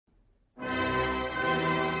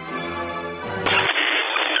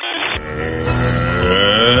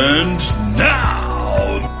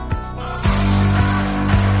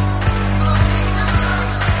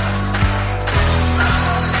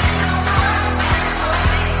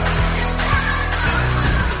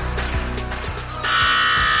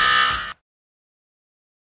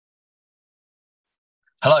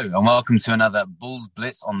Hello and welcome to another Bulls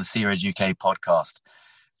Blitz on the Sea Red UK podcast.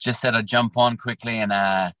 Just said I'd jump on quickly and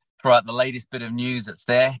throw out the latest bit of news that's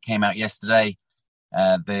there. Came out yesterday.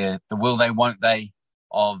 The will they, won't they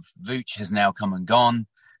of Vooch has now come and gone.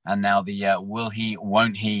 And now the will he,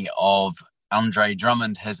 won't he of Andre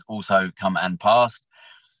Drummond has also come and passed.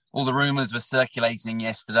 All the rumours were circulating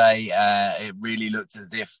yesterday. It really looked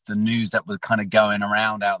as if the news that was kind of going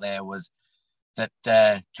around out there was that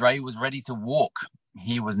Dre was ready to walk.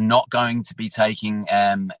 He was not going to be taking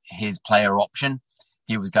his player option.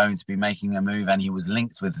 He was going to be making a move, and he was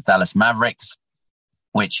linked with the Dallas Mavericks,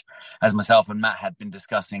 which, as myself and Matt had been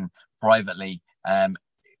discussing privately,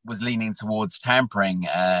 was leaning towards tampering,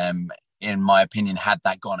 in my opinion, had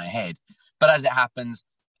that gone ahead. But as it happens,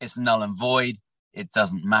 it's null and void. It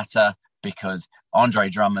doesn't matter because Andre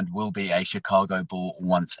Drummond will be a Chicago Bull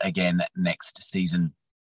once again next season.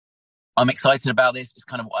 I'm excited about this. It's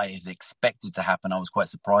kind of what I had expected to happen. I was quite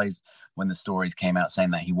surprised when the stories came out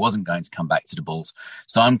saying that he wasn't going to come back to the Bulls.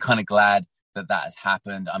 So I'm kind of glad that has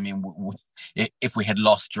happened. I mean, if we had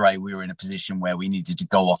lost Dre, we were in a position where we needed to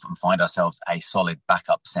go off and find ourselves a solid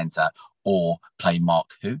backup center or play Mark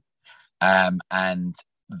Who. And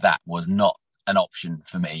that was not an option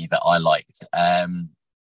for me that I liked.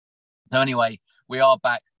 So anyway, we are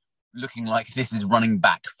back. Looking like this is running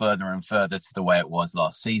back further and further to the way it was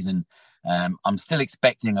last season. I'm still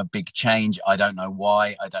expecting a big change. I don't know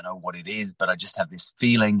why. I don't know what it is, but I just have this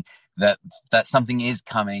feeling that something is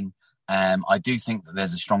coming. I do think that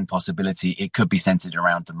there's a strong possibility it could be centered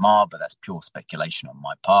around DeMar, but that's pure speculation on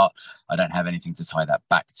my part. I don't have anything to tie that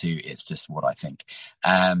back to. It's just what I think.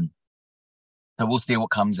 So we'll see what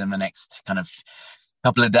comes in the next kind of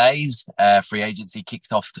couple of days. Free agency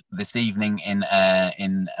kicks off this evening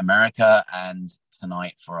in America and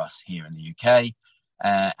tonight for us here in the UK.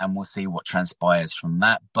 And we'll see what transpires from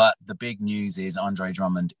that. But the big news is Andre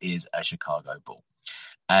Drummond is a Chicago Bull.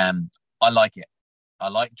 I like it. I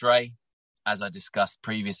like Dre. As I discussed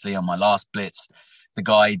previously on my last Blitz, the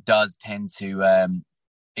guy does tend to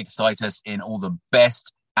excite us in all the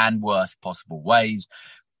best and worst possible ways.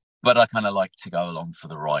 But I kind of like to go along for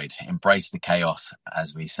the ride, embrace the chaos,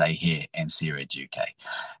 as we say here in Sea Red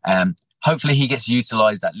UK. Hopefully he gets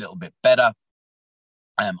utilised that little bit better.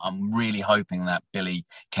 I'm really hoping that Billy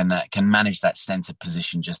can manage that centre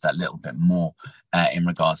position just that little bit more in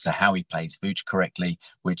regards to how he plays Vooch correctly,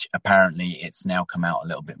 which apparently it's now come out a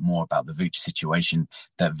little bit more about the Vooch situation,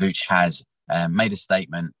 that Vooch has made a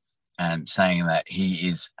statement saying that he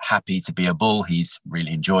is happy to be a Bull. He's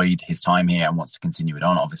really enjoyed his time here and wants to continue it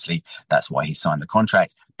on. Obviously, that's why he signed the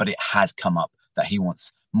contract. But it has come up that he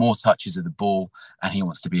wants more touches of the ball and he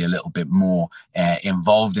wants to be a little bit more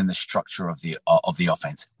involved in the structure of the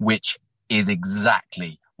offense, which is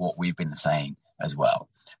exactly what we've been saying as well.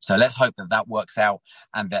 So let's hope that works out,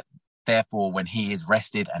 and that therefore when he is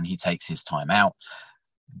rested and he takes his time out,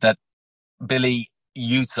 that Billy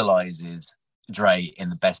utilizes Dre in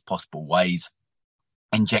the best possible ways,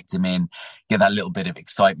 inject him in, get that little bit of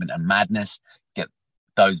excitement and madness, get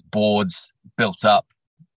those boards built up,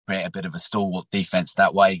 create a bit of a stalwart defense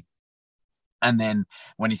that way. And then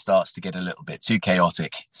when he starts to get a little bit too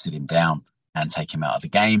chaotic, sit him down and take him out of the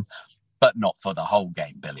game, but not for the whole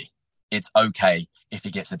game, Billy. It's okay if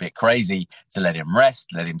he gets a bit crazy to let him rest,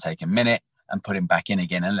 let him take a minute and put him back in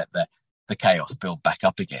again and let the chaos build back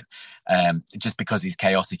up again. Just because he's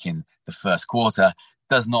chaotic in the first quarter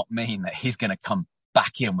does not mean that he's going to come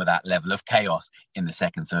back in with that level of chaos in the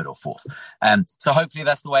second, third or fourth. So hopefully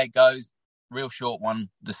that's the way it goes. Real short one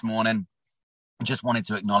this morning. Just wanted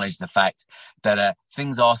to acknowledge the fact that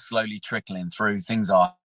things are slowly trickling through. Things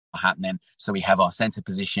are happening. So we have our center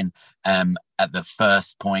position at the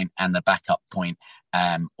first point and the backup point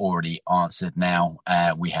already answered now.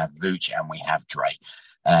 We have Vooch and we have Dre.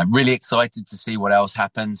 Really excited to see what else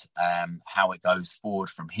happens, how it goes forward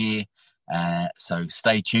from here. So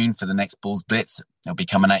stay tuned for the next Bulls Blitz. It'll be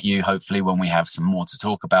coming at you hopefully when we have some more to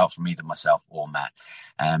talk about from either myself or Matt.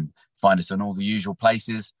 Find us on all the usual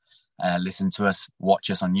places. Listen to us, watch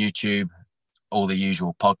us on YouTube, all the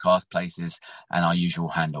usual podcast places and our usual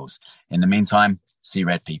handles. In the meantime, see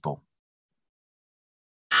red people.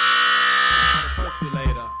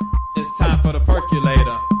 Percolator. It's time for the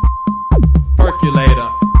percolator.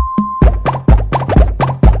 Percolator.